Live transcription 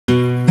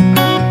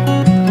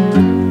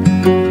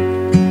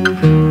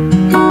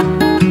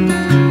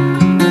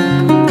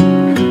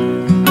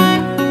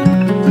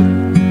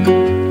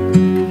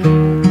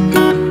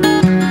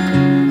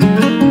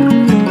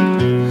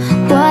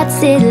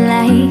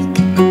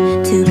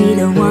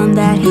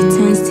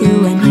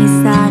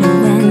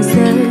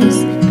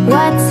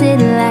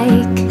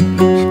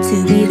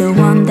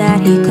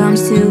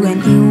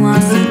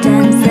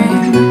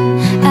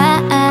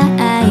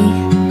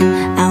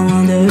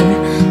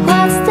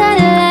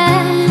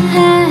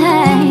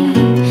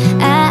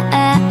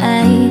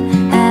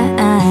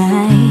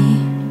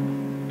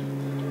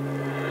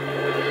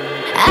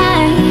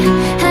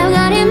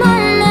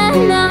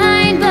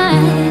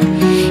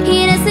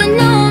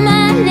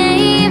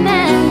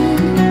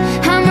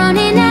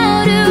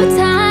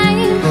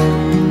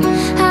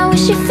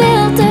you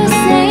felt the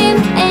same.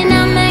 And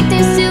I'm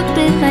acting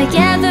stupid like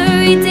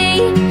every day.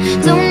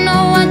 Don't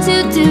know what to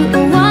do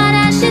or what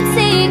I should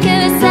say,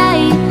 'cause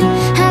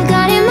I've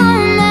got him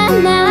on my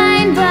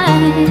mind, but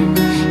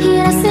he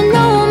doesn't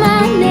know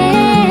my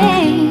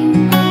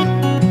name.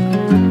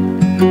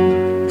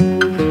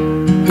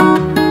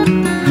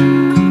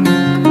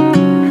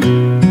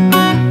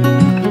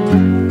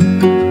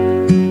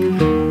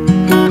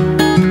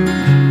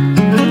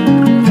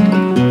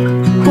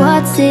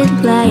 What's it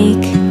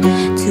like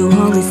to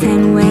hold his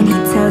hand when he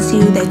tells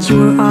you that you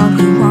are all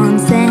he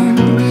wants? And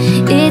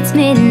it's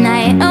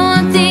midnight, oh,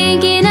 I'm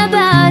thinking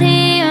about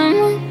him.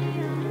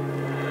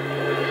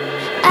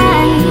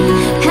 I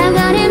have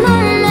got him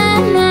on my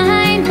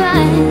mind,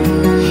 but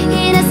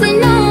he doesn't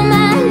know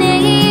my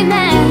name.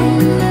 And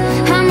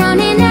I'm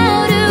running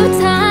out of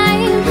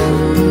time.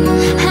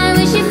 I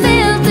wish you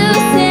felt the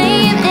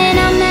same. And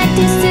I'm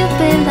acting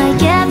stupid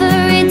like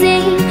every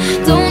day.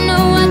 Don't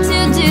know what to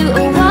do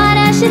or what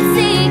I should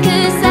say,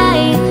 'cause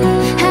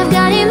I've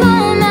got him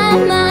on my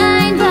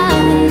mind, but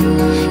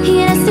he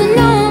doesn't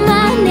know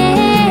my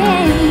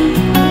name.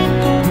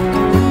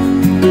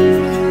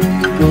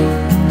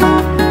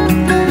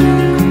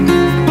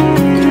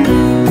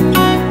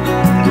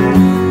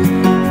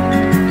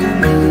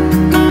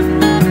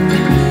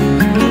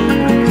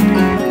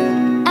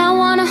 I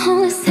wanna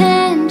hold his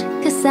hand,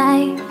 'cause I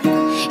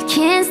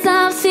can't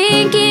stop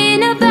thinking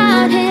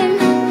about him.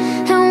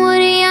 And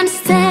would he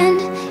understand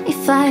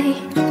if I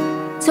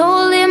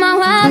told him how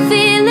I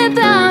feel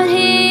about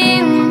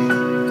him?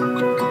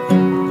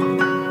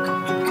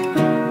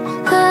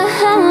 Oh,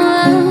 oh,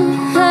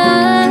 oh,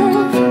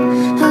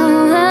 oh,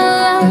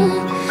 oh,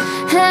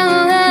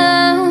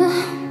 oh.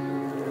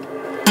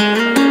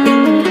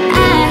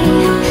 I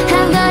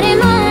have got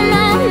him on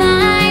my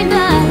mind,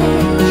 but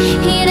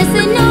he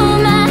doesn't know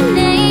my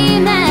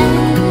name. And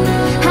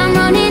I'm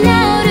running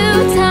out of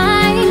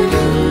time.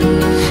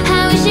 I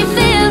wish you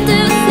felt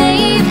the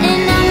same.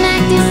 And I'm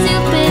acting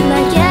stupid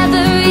like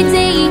every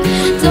day.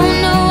 Don't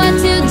know what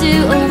to do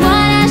or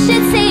what I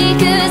should say,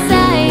 'cause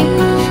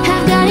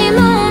I've got him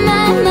on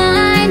my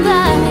mind,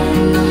 but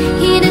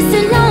he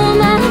doesn't know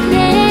my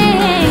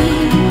name.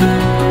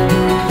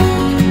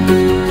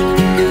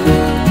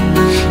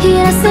 He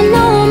doesn't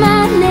know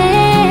my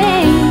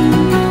name.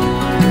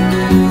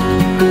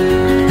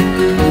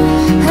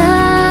 Oh,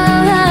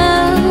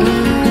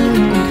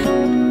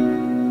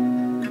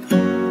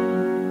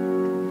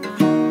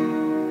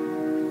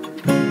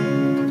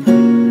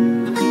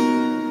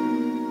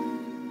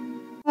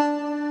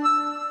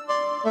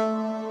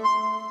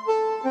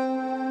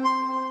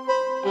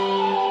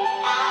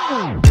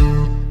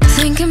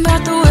 Thinking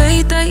about the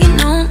way that you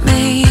know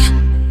me.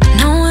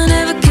 No one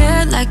ever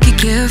cared like you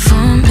care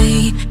for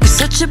me. You're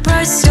such a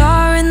bright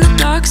star in the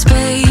dark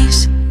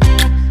space.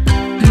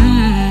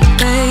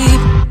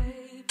 Babe,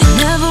 it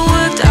never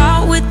worked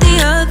out with the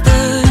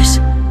others.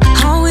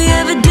 All we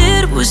ever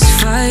did was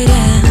fight,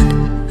 and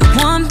at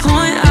one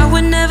point I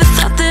would never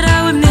thought that I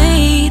would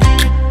meet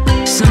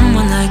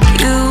someone like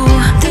you.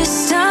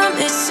 This time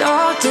it's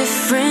all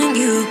different.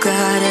 You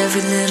got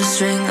every little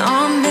string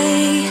on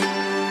me.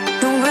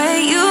 The way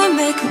you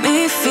make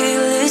me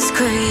feel is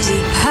crazy.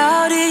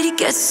 How did you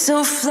get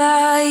so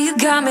fly? You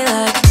got me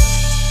like,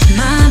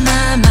 my,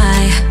 my, my.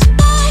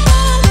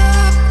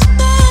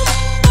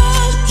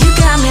 You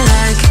got me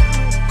like,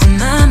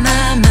 my,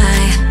 my, my.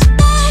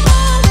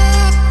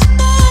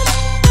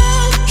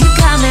 You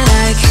got me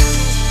like,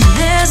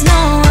 there's no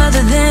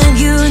other than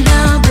you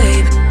now,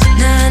 babe.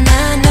 Nah,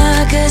 nah,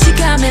 nah, 'cause you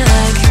got me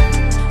like,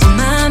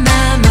 my,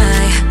 my, my.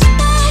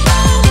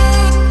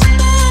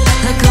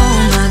 Like, oh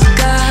my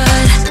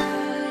God,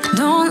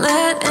 don't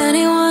let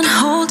anyone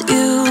hold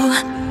you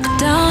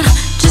down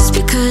just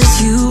because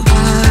you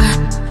are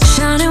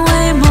shining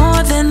way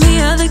more than the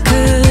other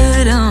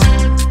could.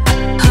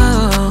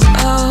 Oh,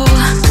 oh.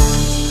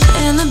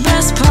 And the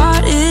best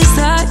part is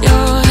that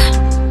you're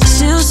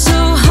still so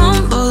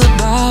humble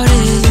about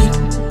it,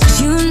 'cause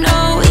you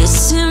know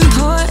it's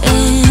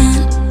important.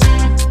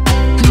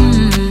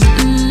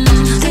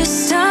 This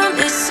time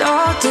it's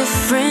all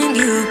different.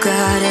 You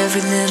got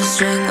every little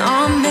string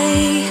on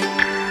me.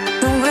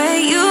 The way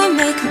you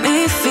make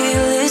me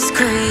feel is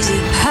crazy.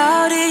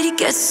 How did you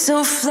get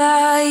so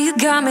fly? You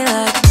got me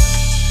like,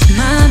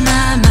 my,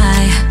 my,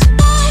 my.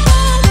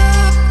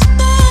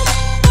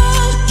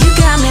 You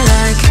got me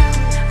like,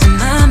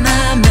 my,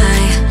 my, my.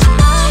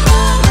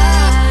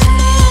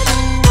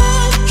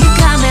 You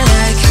got me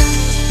like,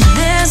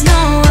 there's no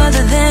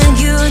other than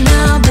you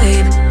now,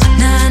 babe.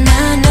 Nah,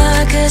 nah, nah,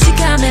 'cause you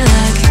got me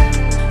like,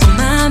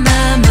 my,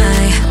 my, my.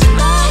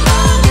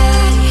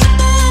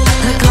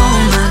 Like, oh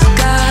my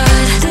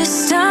God, this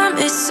time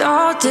it's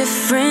all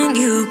different.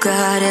 You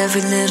got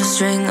every little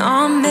string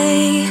on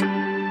me.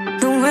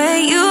 The way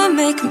you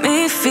make me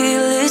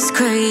feel is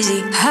crazy.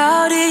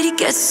 How did you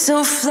get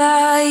so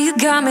fly? You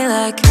got me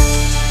like,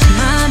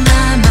 my,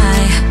 my, my.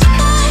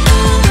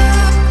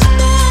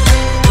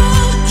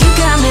 You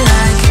got me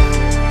like,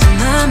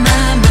 my,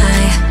 my, my.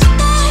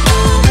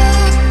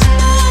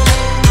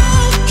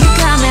 You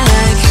got me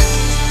like,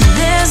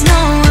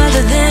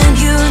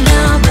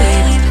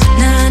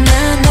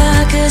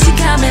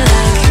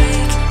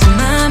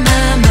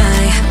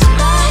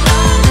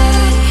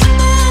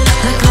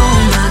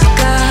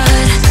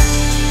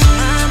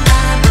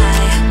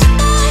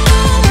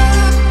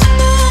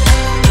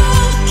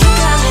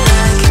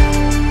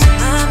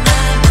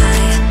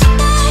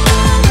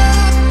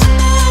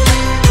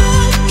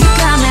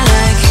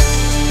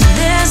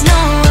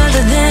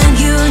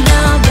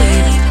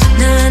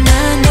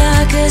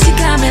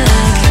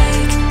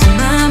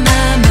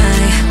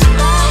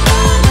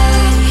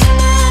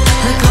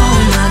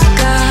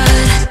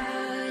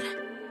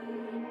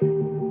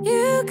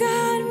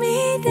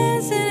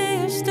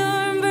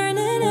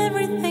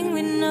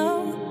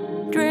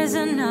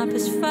 up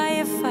as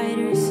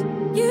firefighters.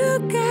 You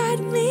got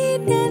me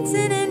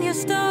dancing in your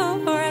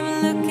storm,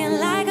 looking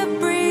like a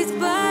breeze,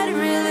 but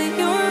really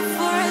you're a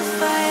forest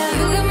fire.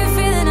 You got me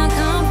feeling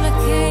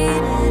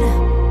uncomplicated.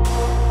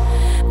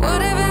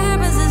 Whatever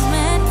happens is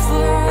meant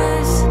for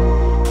us.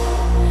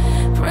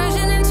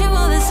 Rushing into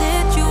all the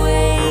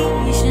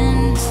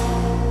situations.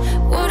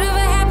 Whatever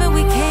happened,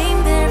 we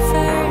came there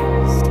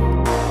first.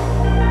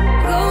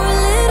 Go a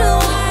little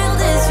wild,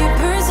 it's your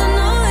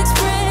personal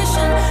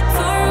expression.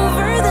 Far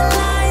over the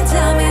line,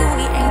 tell me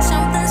we ain't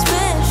something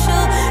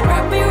special.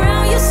 Wrap me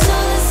around your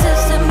solar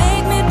system,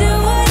 make me do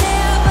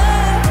whatever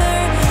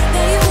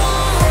that you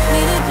want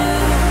me to do.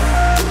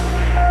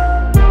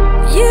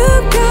 You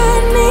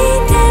got me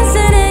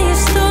dancing in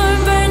your storm,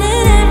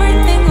 burning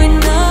everything we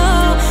know,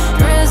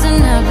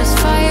 dressing up as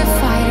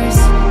firefighters.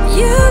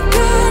 You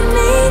got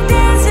me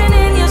dancing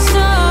in your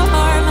storm,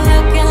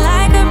 looking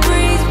like a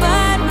breeze,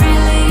 but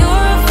really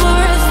you're a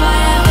forest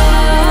fire.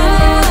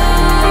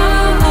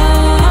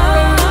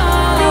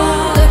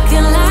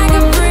 Looking like a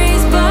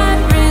breeze, but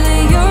really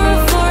you're a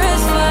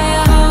forest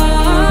fire.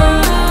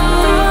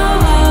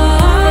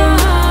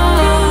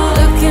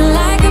 Looking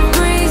like a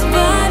breeze,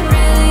 but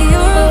really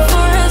you're a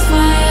forest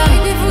fire.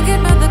 Maybe forget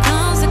about the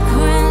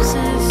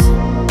consequences.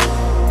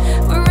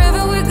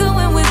 Wherever we're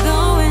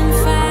going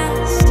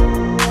fast.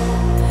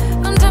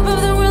 On top of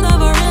the world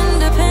of our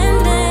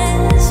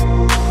independence.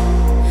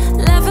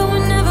 Laughing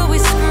whenever we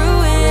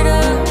screw it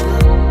up.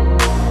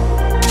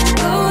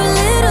 Go a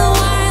little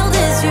wild,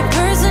 it's your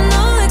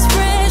personal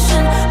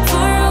expression.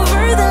 Far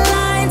over the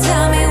line,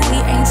 tell me we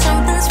ain't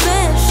something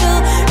special.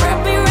 Wrap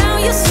me around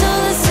your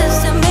solar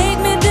system, make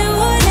me do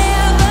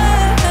whatever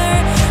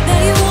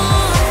that you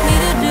want me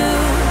to do.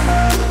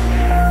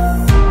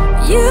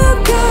 You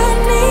got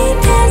me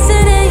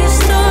dancing in your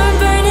storm,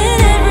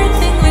 burning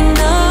everything we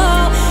know,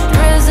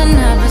 dressing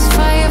up as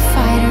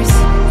firefighters.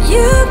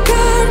 You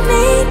got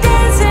me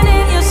dancing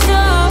in your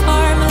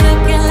storm,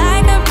 looking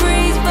like a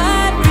breeze,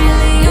 but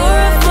really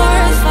you're a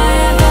forest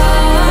fire.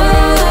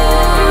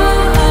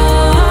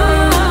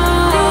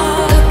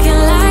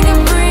 Looking like a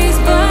breeze,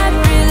 but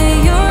really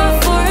you're a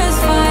forest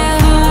fire.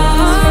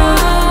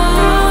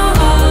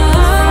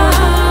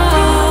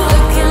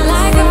 Looking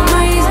like a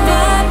breeze,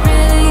 but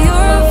really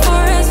you're a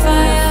forest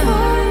fire.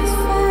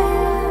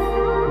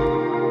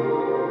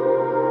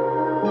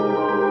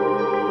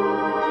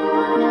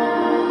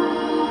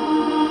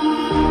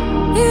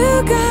 You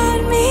got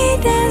me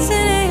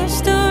dancing in your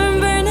storm,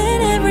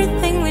 burning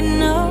everything we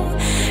know,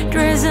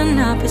 dressing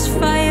up as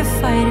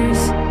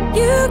firefighters.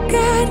 You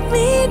got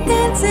me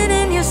dancing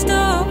in your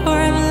storm,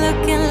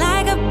 looking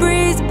like a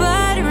breeze,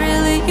 but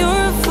really you're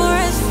a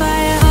forest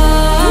fire.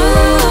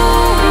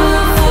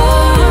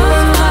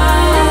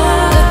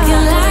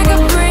 Looking like a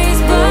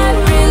breeze, but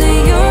really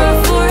you're a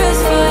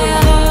forest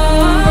fire.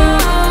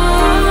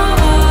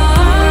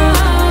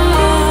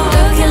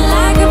 Looking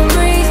like a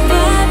breeze,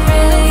 but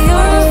really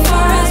you're a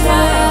forest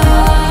fire.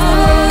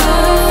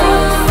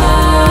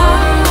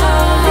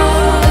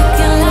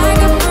 Looking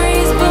like a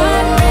breeze,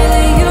 but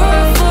really you're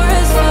a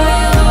forest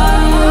fire.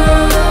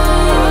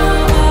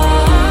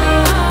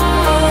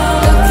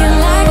 Looking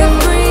like a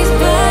breeze,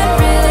 but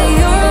really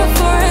you're a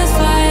forest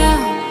fire.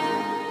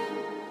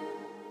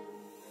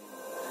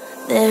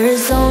 There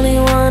is only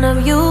one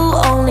of you,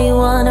 only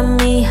one of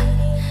me.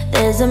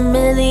 There's a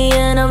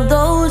million of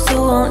those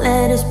who won't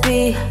let us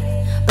be.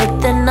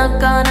 But they're not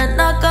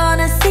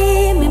gonna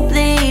see me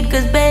bleed.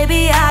 Cause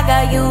baby I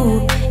got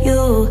you.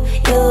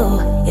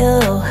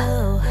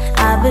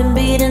 I've been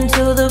beaten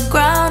to the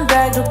ground,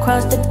 dragged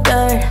across the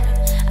dirt.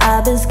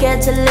 I've been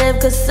scared to live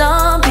cause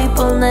some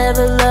people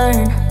never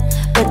learn.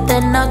 But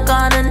they're not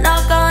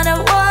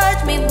gonna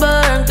watch me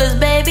burn. Cause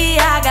baby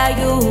I got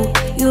you.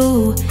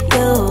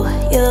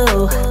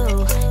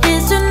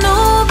 It's a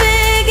new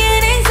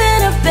beginnings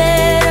and a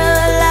better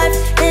life.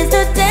 It's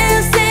the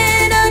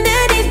dancing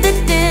underneath the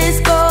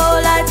disco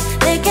lights.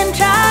 They can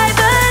try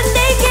but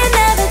they can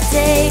never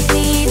take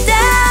me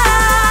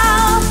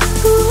down.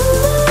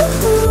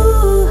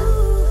 Ooh,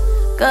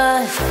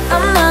 cause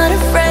I'm not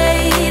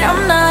afraid,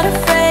 I'm not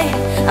afraid,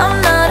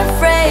 I'm not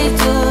afraid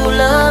to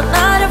love,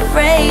 not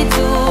afraid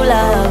to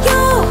love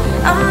you.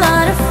 I'm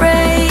not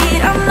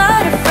afraid, I'm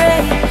not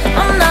afraid,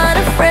 I'm not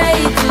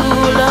afraid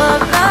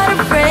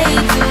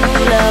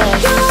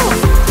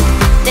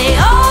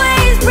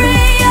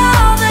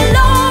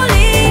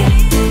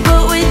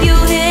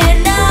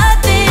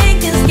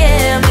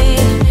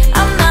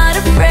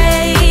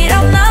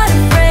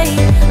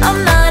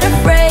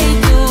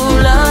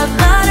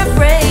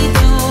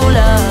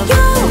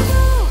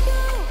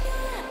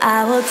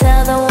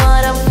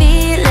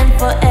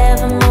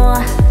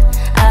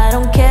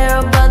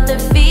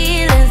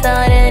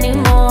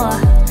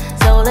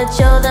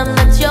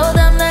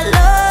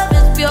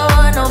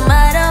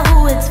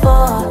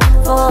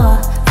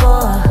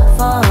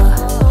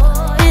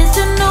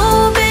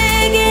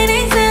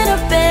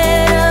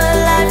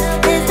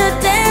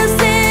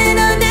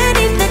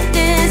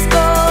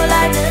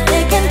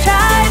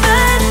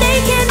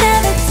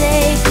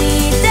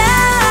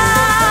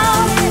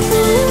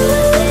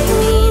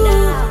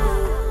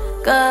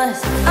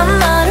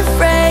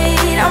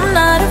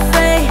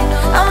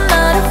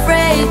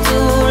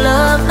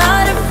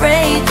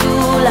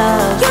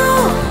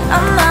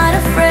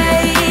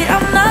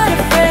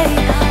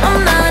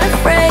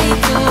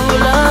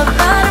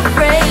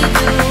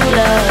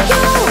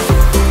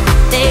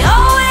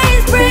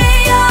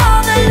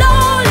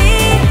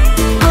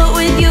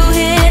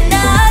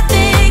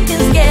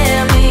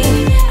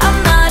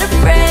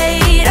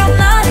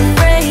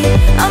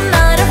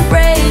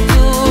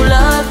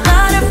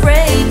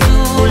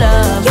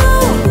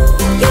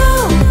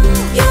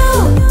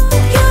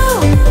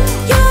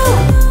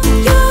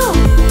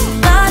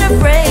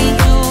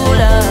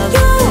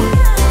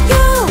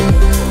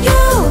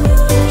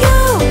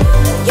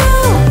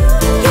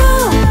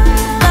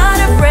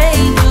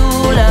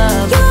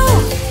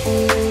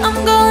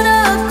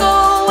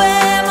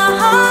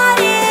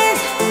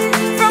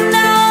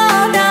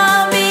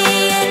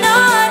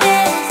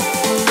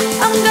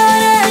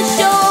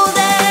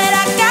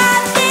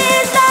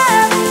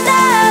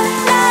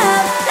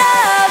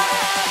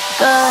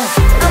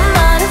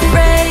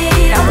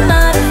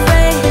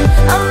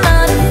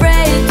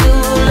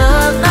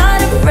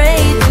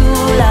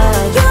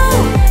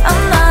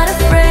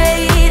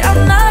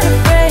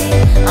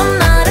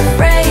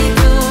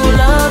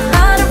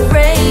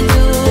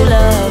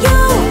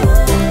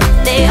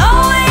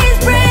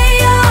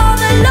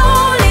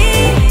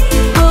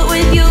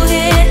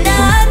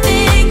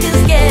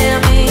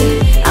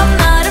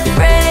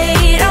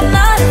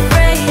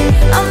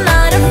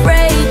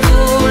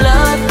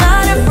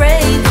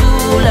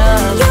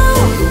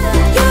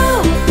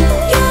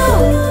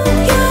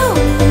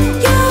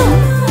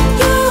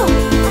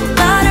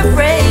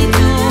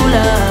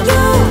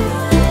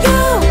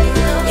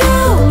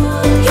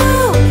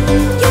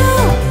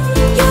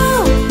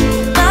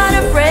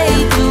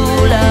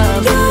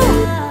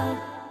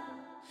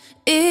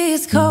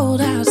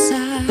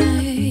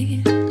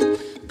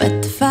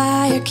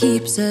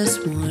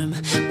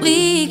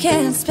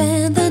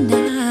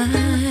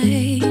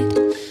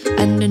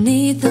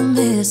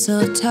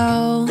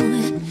mistletoe,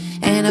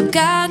 and I've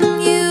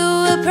gotten you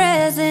a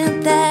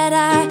present that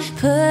I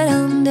put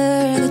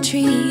under the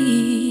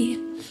tree.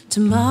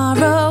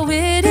 Tomorrow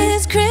it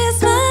is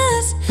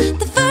Christmas,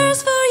 the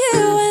first for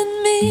you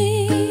and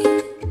me.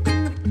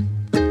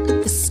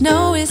 The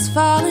snow is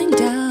falling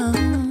down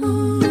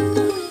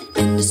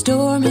and the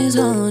storm is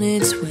on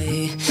its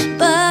way,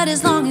 but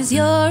as long as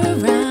you're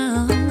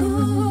around,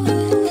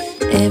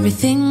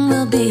 everything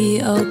will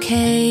be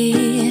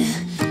okay.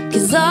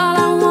 'Cause all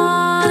I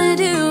wanna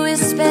do is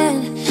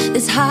spend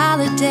this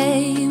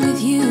holiday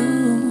with you.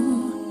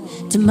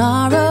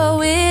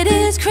 Tomorrow it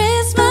is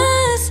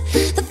Christmas,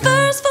 the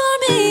first for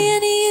me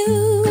and you.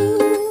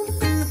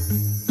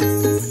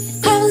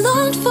 I've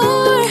longed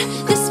for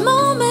this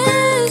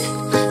moment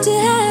to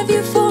have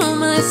you for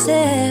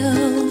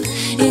myself,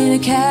 in a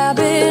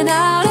cabin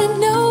out in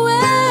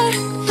nowhere,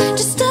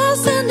 just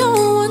us and no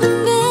one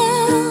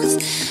else.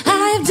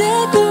 I've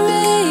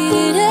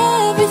decorated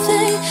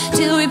everything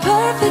to be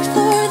perfect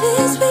for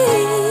this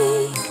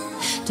week.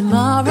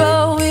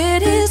 Tomorrow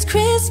it is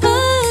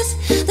Christmas,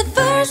 the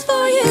first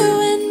for you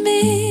and me.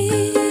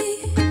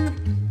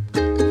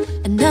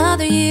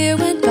 Another year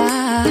went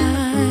by,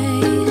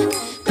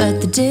 but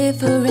the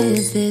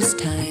difference this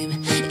time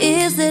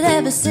is that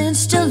ever since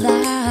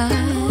July,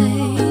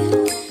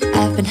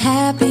 I've been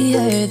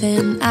happier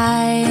than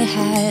I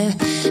have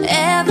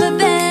ever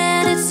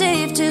been. It's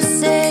safe to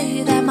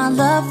say that my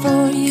love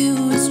for you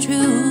is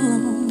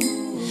true.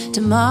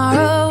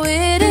 Tomorrow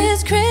it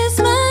is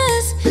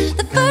Christmas,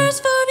 the first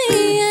for me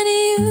and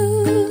you.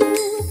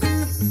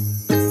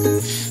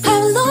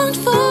 I've longed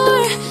for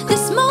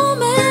this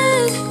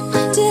moment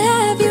to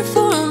have you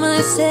for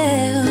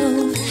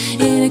myself,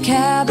 in a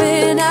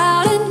cabin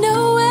out in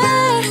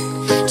nowhere,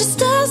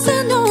 just us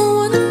and no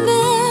one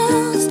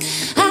else.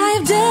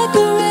 I've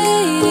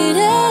decorated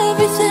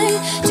everything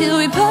to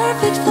be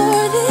perfect for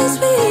this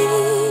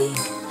week.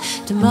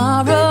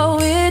 Tomorrow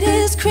it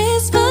is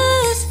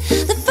Christmas,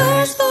 the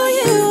first for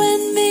you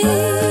and me.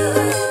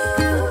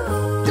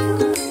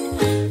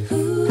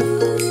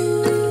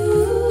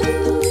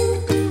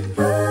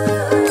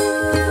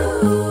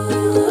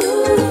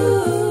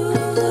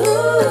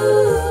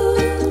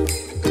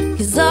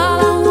 'Cause all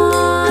I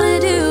wanna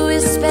do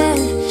is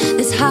spend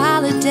this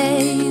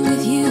holiday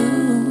with you.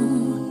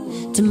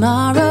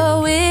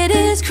 Tomorrow it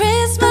is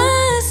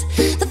Christmas,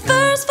 the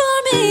first for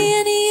me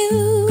and you.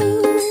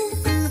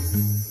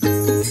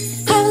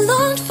 I've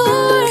longed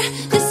for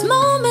this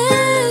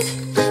moment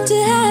to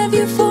have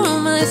you for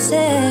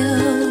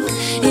myself,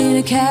 in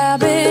a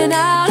cabin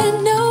out in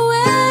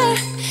nowhere,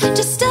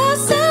 just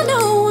us and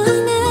no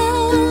one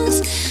else.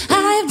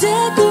 I've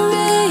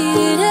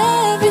decorated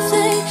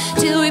everything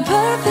to be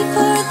perfect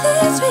for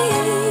this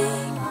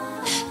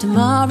week.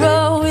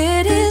 Tomorrow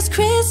it is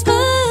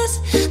Christmas,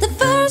 the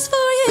first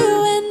for you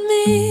and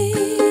me.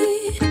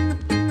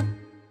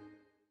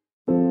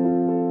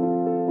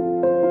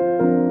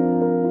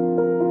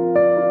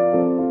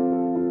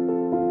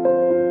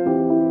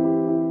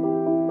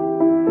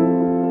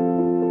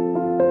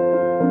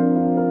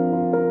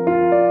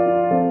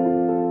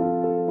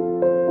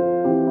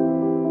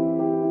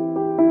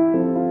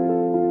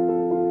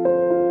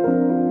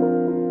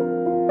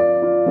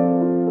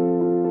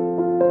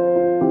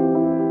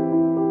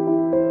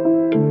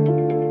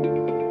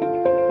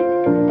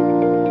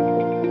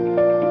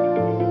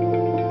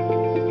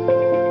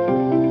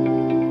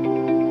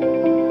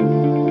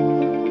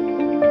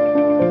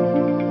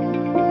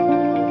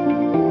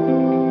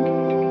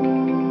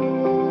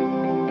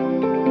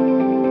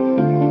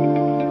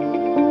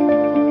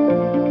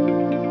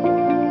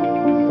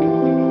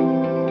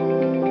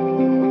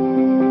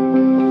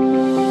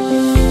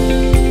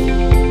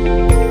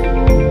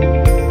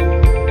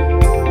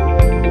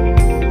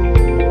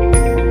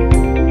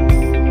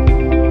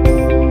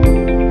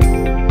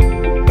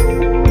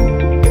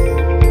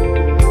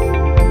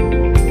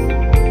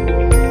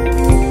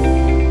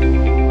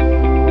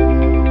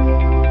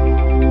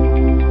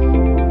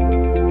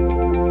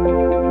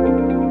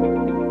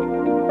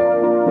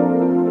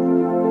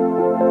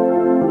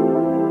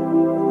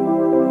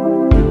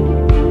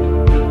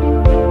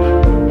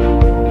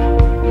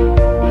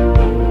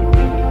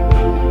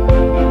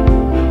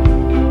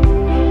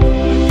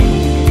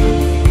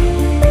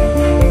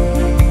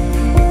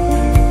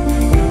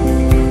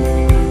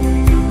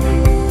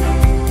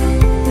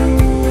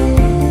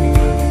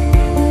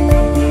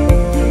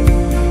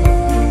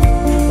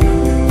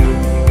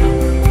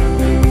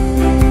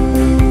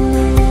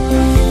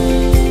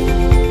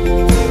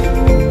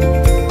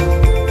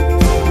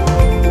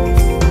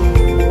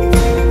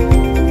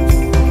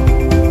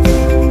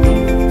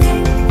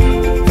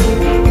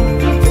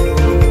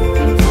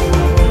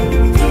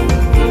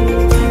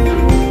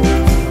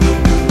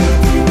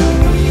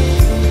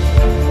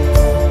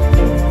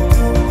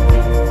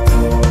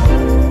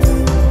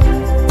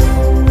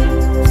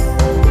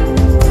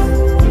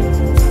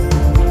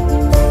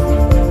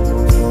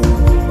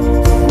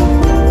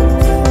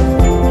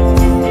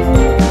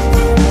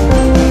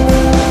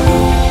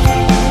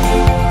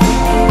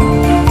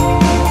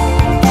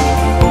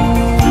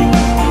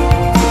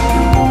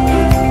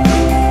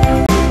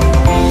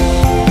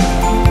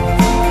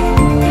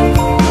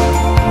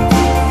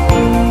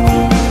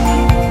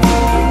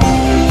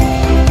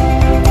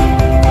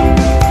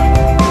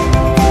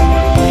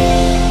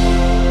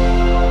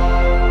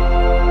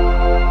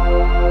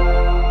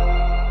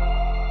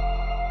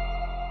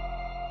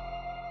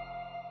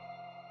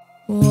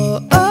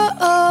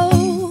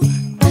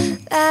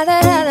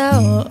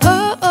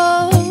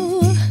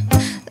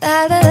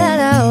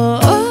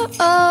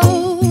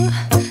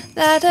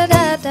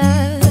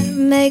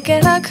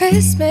 making our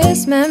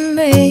Christmas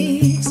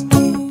memories.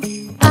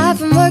 I've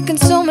been working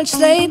so much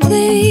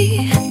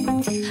lately,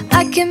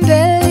 I can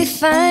barely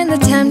find the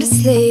time to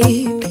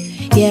sleep.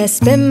 Yeah, I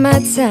spend my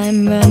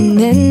time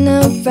running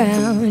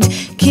around,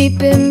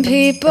 keeping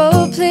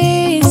people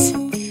pleased.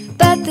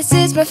 But this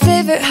is my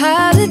favorite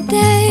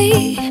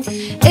holiday.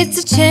 It's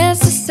a chance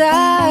to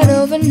start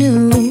over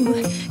new.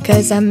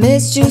 'Cause I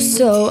missed you,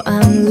 so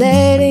I'm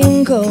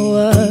letting go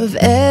of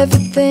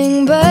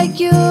everything but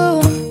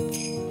you.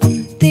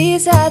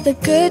 These are the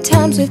good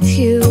times with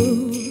you.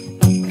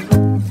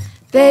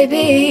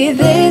 Baby,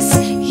 this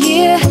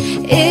year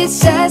it's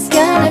just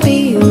gonna be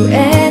you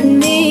and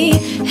me.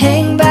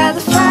 Hang by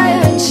the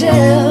fire and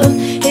chill.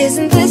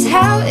 Isn't this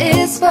how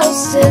it's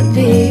supposed to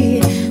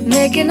be?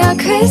 Making our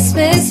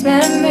Christmas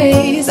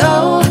memories.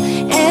 Oh,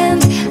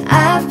 and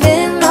I've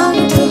been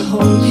longing to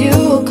hold you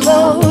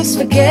close.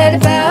 Forget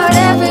about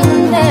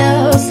everyone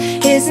else.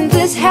 Isn't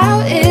this how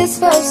it's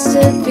supposed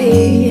to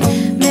be?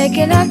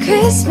 Making our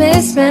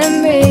Christmas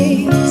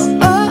memories.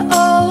 Oh,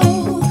 oh,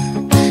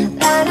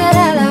 la da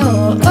da da,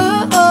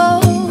 oh, oh,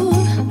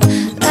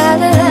 la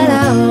da da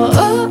da,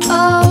 oh,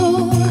 oh,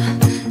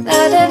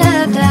 la da da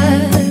da.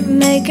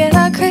 Making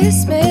our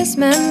Christmas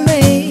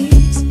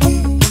memories.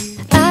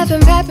 I've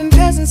been wrapping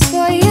presents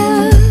for you.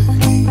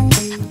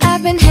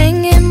 I've been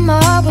hanging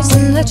marbles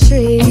in the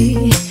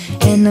tree,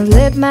 and I've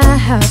lit my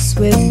house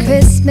with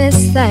Christmas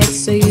lights.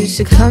 So you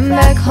should come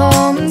back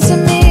home to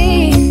me.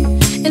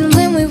 And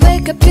when we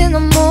wake up in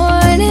the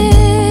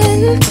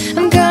morning,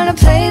 I'm gonna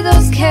play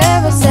those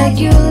carols that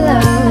you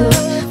love.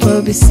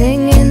 We'll be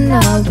singing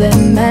all the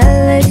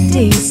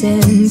melodies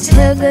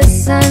until the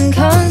sun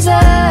comes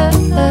up.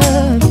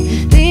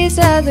 These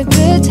are the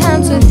good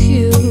times with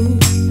you.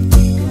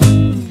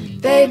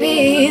 Baby,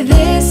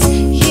 this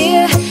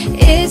year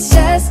it's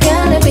just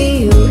gonna be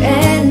you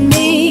and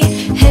me.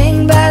 Hang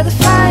by the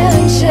fire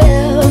and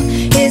chill.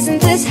 Isn't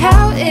this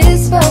how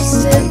it's supposed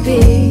to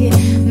be?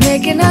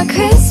 Making our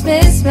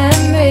Christmas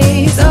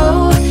memories.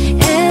 Oh,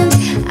 and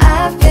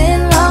I've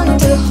been longing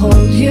to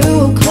hold you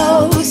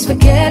close.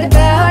 Forget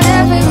about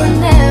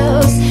everyone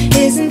else.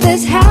 Isn't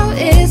this how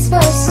it's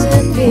supposed to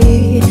be?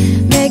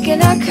 Making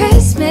our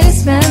Christmas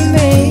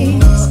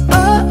memories.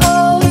 Oh,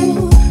 oh,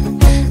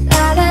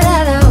 la da da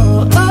da,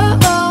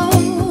 oh,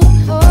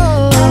 oh,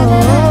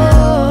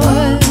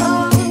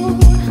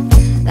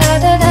 la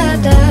da da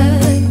da.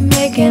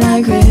 Making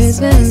our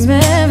Christmas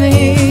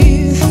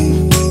memories.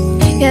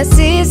 Yes,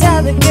 these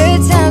are the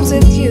good times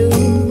with you.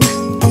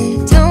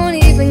 Don't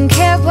even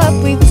care what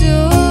we do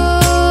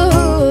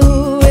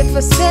if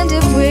I spend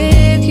it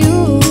with you.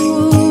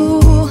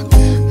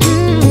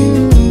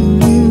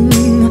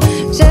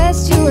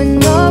 Just you and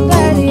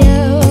nobody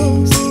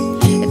else.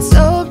 It's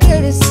so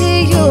good to see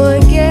you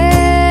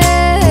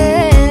again,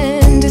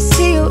 to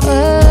see you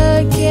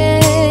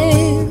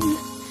again.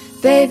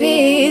 Baby,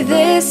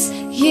 this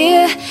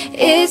year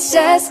it's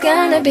just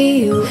gonna be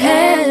you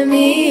and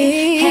me.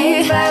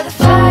 Hang by the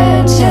fire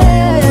and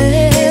chill.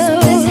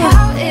 Isn't this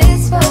how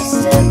it's supposed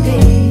to be?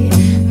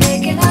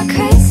 Making our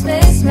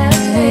Christmas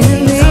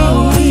memories.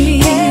 Oh,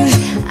 yeah,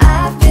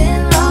 I've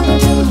been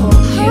longing to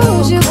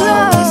hold you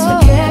close.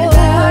 Forget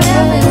about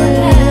everyone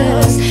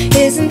else.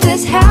 Isn't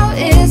this how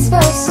it's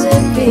supposed to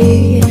be?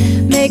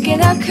 Making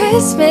our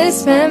Christmas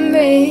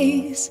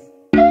memories.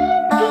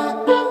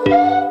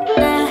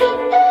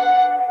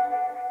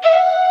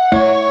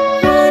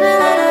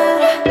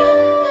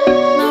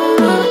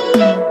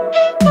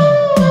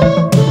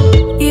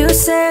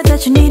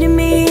 You needed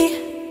me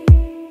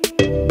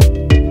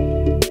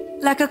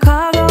like a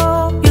cargo,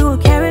 you will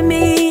carry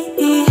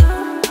me.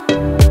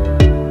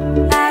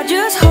 I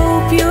just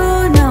hope you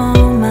know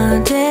my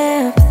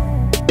depth,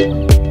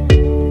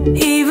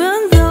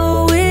 even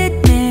though it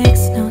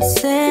makes no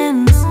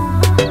sense.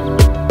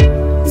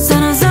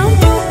 Sometimes I'm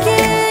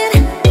broken,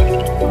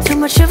 too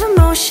much of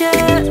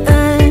emotions.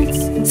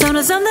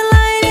 Sometimes I'm the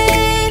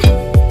light,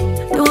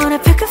 don't wanna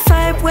pick a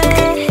fight with.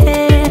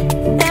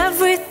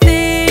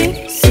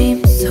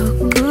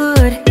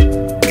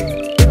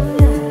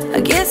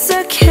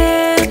 I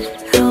can't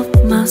help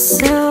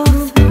myself.